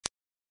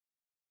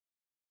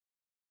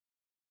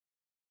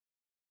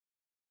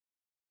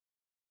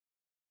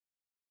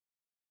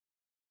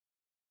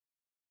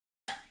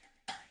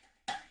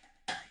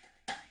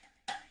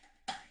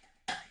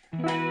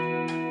L'Espagne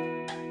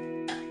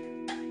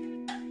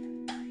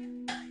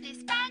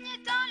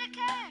dans le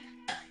cœur,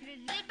 le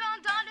Liban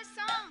dans le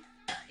sang,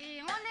 et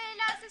on est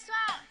là ce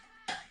soir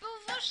pour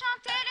vous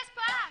chanter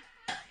l'espoir.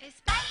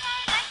 España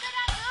en el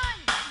corazón,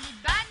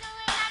 Líbano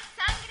en la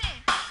sangre,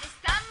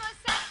 estamos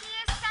aquí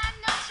esta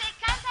noche,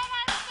 canta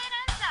la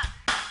esperanza.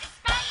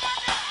 España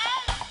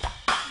real,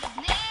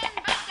 Lebanon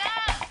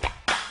بدام,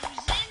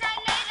 وجينا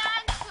الليلة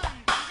عندكم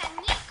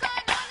نغنيكم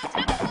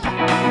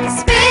ونترككم.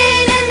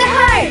 Spain in the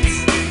heart,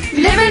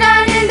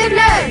 Lebanon in the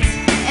blood,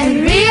 and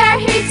we are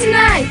here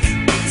tonight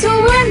to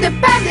win the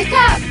public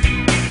cup.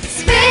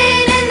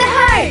 Spain in the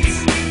heart,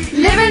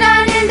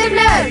 Lebanon in the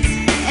blood,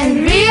 and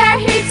we are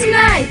here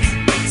tonight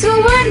to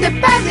win the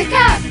public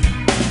cup.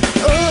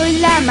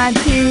 Hola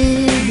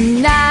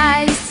Madrid,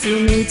 nice to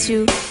meet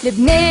you.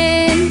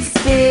 Lebanon,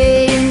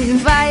 Spain,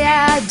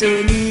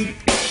 Valladolid,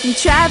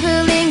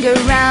 traveling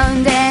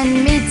around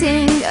and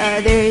meeting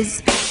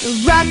others,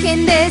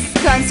 rocking this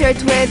concert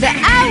with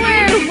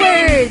our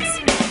words.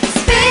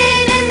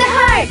 Spain in the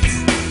heart,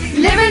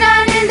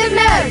 Lebanon in the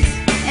blood,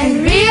 and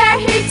we are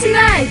here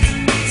tonight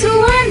to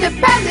win the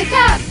public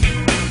cup.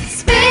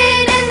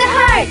 Spain in the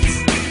heart,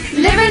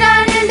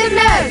 Lebanon in the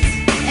blood,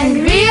 and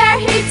we are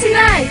here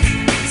tonight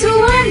to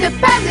win the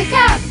public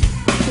cup.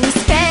 We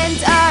spent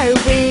our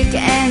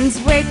weekends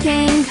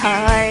working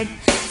hard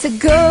to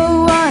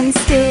go on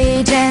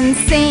stage and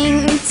sing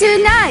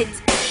tonight.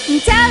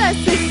 Tell us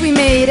if we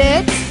made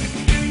it.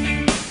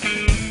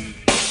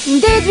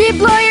 Did we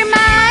blow your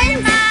mind?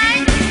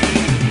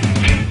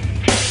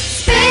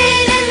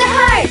 Spain in the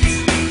heart,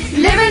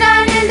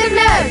 Lebanon in the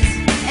blood,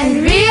 and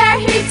we are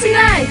here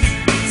tonight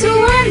to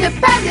win the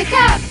public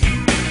cup.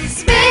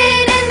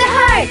 Spain in the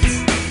heart,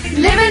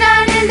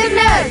 Lebanon in the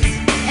blood,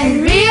 and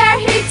we are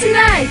here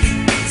tonight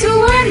to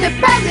win the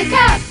public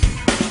cup.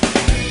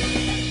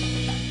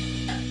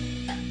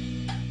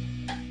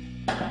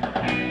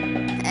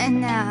 And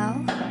now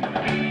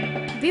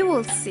we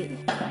will see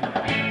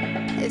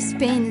if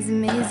Spain is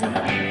amazing,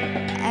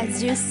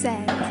 as you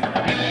said.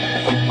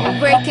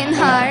 Working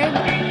hard,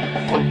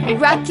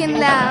 rocking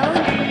loud,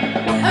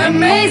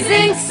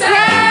 amazing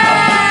sound.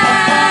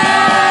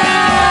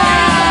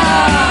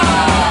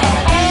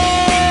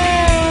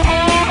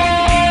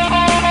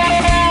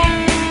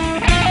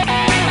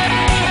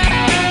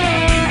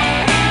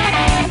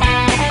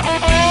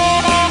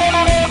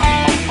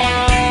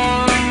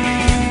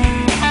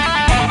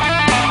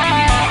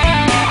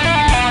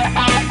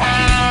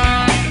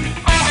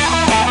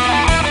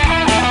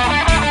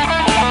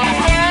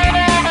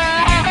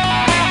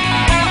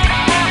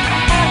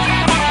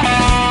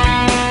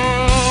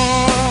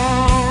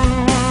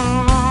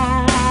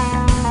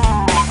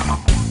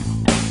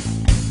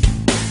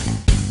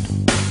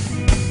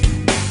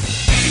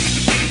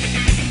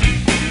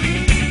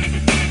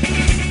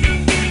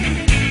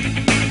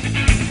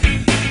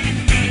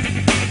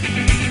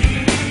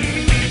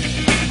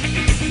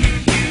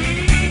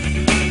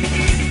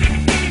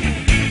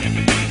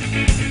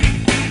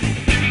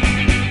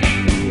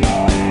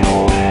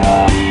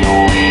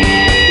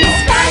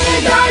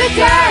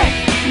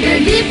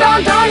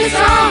 Dans le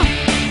sang,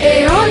 et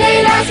on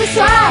est là ce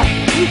soir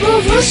pour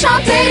vous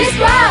chanter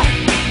l'espoir.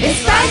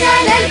 España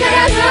en el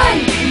corazón,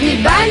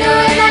 Líbano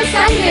en la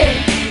sangre,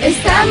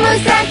 estamos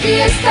aquí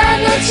esta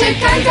noche,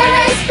 canta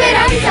la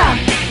esperanza.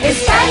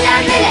 España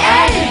en el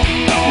aire,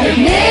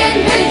 Lebanon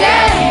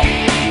بدام,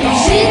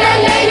 وجينا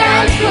الليلة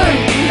عندكم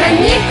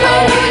نغنيكم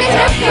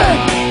ونترككم.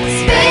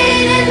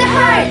 Spain in the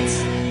heart,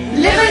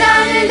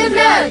 Lebanon in the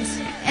blood,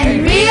 and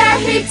we are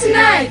here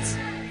tonight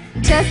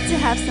just to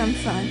have some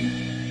fun.